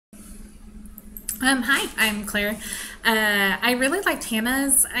Hi, I'm Claire. I really liked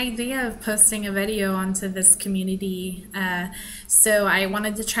Hannah's idea of posting a video onto this community, so I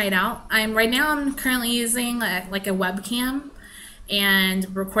wanted to try it out. I'm currently using like a webcam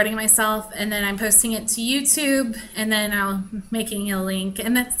and recording myself, and then I'm posting it to YouTube, and then I'm making a link,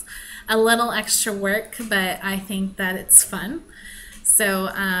 and that's a little extra work, but I think that it's fun. So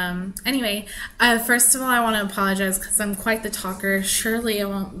anyway, first of all, I want to apologize because I'm quite the talker. Surely it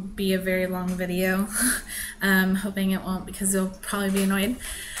won't be a very long video. Hoping it won't because you'll probably be annoyed.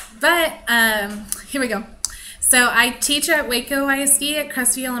 But here we go. So I teach at Waco ISD at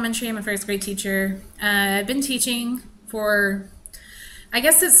Crestview Elementary. I'm a first grade teacher. I've been teaching for, I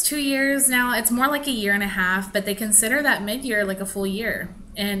guess it's 2 years now. It's more like a year and a half, but they consider that mid-year like a full year.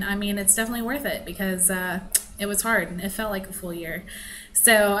 And I mean, it's definitely worth it because it was hard. It felt like a full year.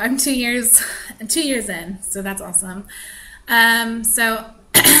 So I'm 2 years in. So that's awesome. So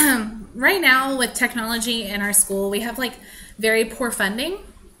right now with technology in our school, we have like very poor funding.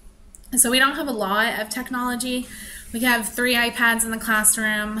 So we don't have a lot of technology. We have 3 iPads in the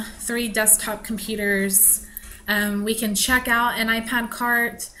classroom, 3 desktop computers. We can check out an iPad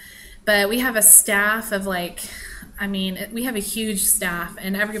cart, but we have a staff of like, we have a huge staff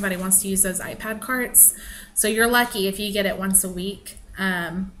and everybody wants to use those iPad carts. So you're lucky if you get it once a week.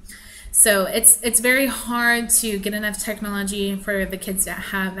 So it's very hard to get enough technology for the kids to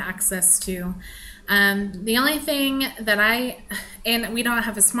have access to. The only thing that and we don't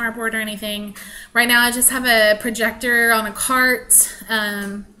have a smart board or anything. Right now I just have a projector on a cart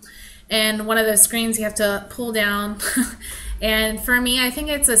and one of those screens you have to pull down. And for me, I think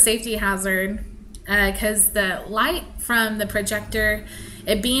it's a safety hazard because the light from the projector,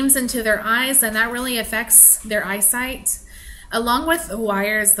 it beams into their eyes and that really affects their eyesight. Along with the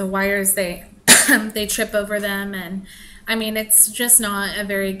wires, they they trip over them, and I mean it's just not a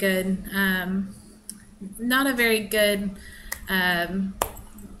very good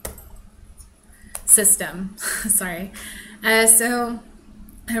system. Sorry. So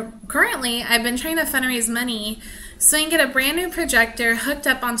currently I've been trying to fundraise money so I can get a brand new projector hooked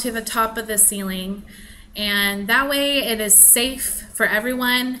up onto the top of the ceiling, and that way it is safe for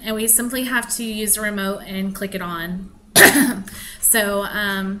everyone and we simply have to use a remote and click it on. So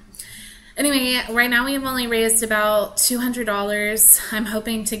anyway, right now we have only raised about $200. I'm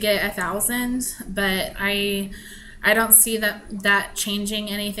hoping to get 1,000, but I don't see that changing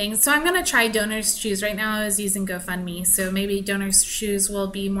anything. So I'm gonna try Donors Choose. Right now I was using GoFundMe, so maybe Donors Choose will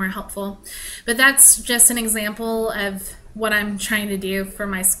be more helpful. But that's just an example of what I'm trying to do for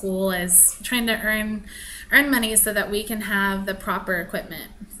my school, is trying to earn money so that we can have the proper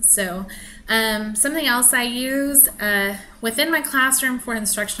equipment. So something else I use within my classroom for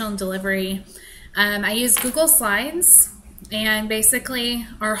instructional delivery, I use Google Slides, and basically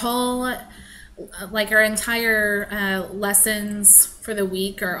our entire lessons for the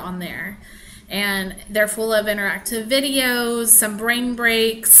week are on there. And they're full of interactive videos, some brain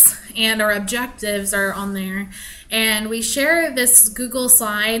breaks, and our objectives are on there. And we share this Google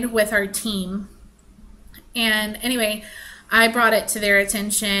slide with our team. And anyway, I brought it to their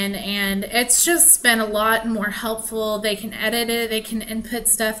attention and it's just been a lot more helpful. They can edit it, they can input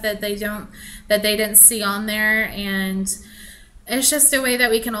stuff that they didn't see on there, and it's just a way that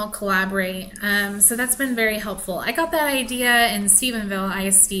we can all collaborate. So that's been very helpful. I got that idea in Stephenville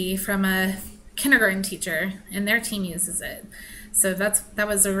ISD from a kindergarten teacher, and their team uses it. So that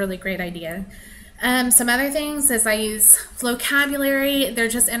was a really great idea. Some other things is I use Vocabulary. They're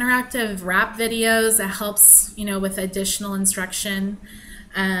just interactive rap videos that helps, with additional instruction.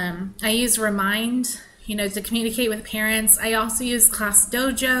 I use Remind, to communicate with parents. I also use Class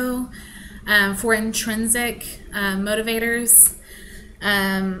Dojo for intrinsic motivators.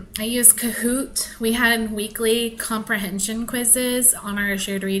 I use Kahoot. We had weekly comprehension quizzes on our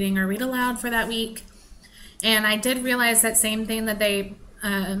shared reading or read aloud for that week. And I did realize that same thing that they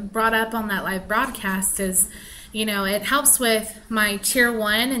brought up on that live broadcast is, it helps with my tier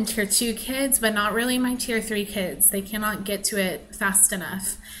 1 and tier 2 kids, but not really my tier 3 kids. They cannot get to it fast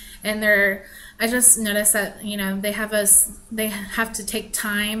enough. And I just noticed that, they have to take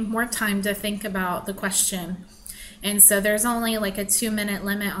more time to think about the question. And so there's only like a 2-minute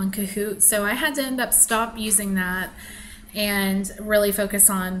limit on Kahoot. So I had to stop using that and really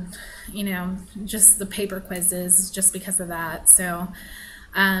focus on, just the paper quizzes just because of that. So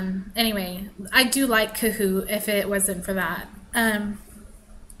anyway, I do like Kahoot if it wasn't for that. And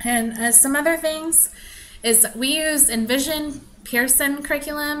some other things is we use Envision Pearson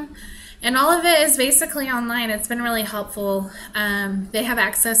curriculum, and all of it is basically online. It's been really helpful. They have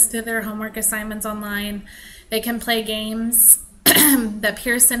access to their homework assignments online. They can play games that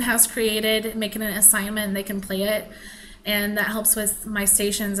Pearson has created, making an assignment, they can play it, and that helps with my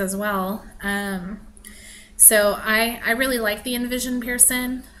stations as well. So I really like the Envision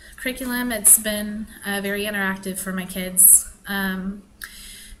Pearson curriculum. It's been very interactive for my kids.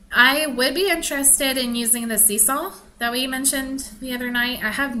 I would be interested in using the seesaw that we mentioned the other night.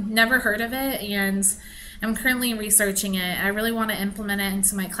 I have never heard of it, and I'm currently researching it. I really want to implement it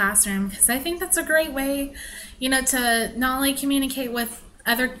into my classroom because I think that's a great way, you know, to not only communicate with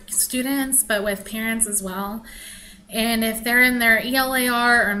other students, but with parents as well. And if they're in their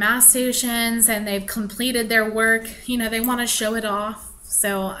ELAR or math stations and they've completed their work, you know, they want to show it off.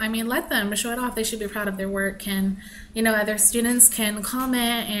 So, I mean, let them show it off. They should be proud of their work. And, you know, other students can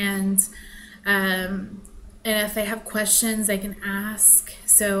comment, and if they have questions, they can ask.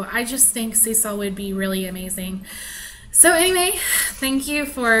 So I just think seesaw would be really amazing. So anyway, thank you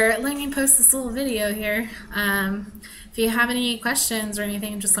for letting me post this little video here. If you have any questions or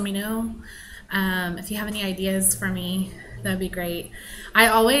anything, just let me know. If you have any ideas for me, that'd be great.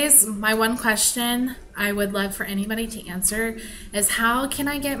 My one question I would love for anybody to answer is, how can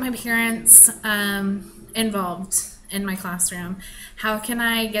I get my parents involved in my classroom? How can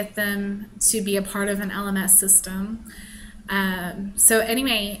I get them to be a part of an LMS system? So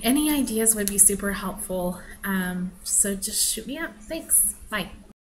anyway, any ideas would be super helpful. So just shoot me up. Thanks. Bye.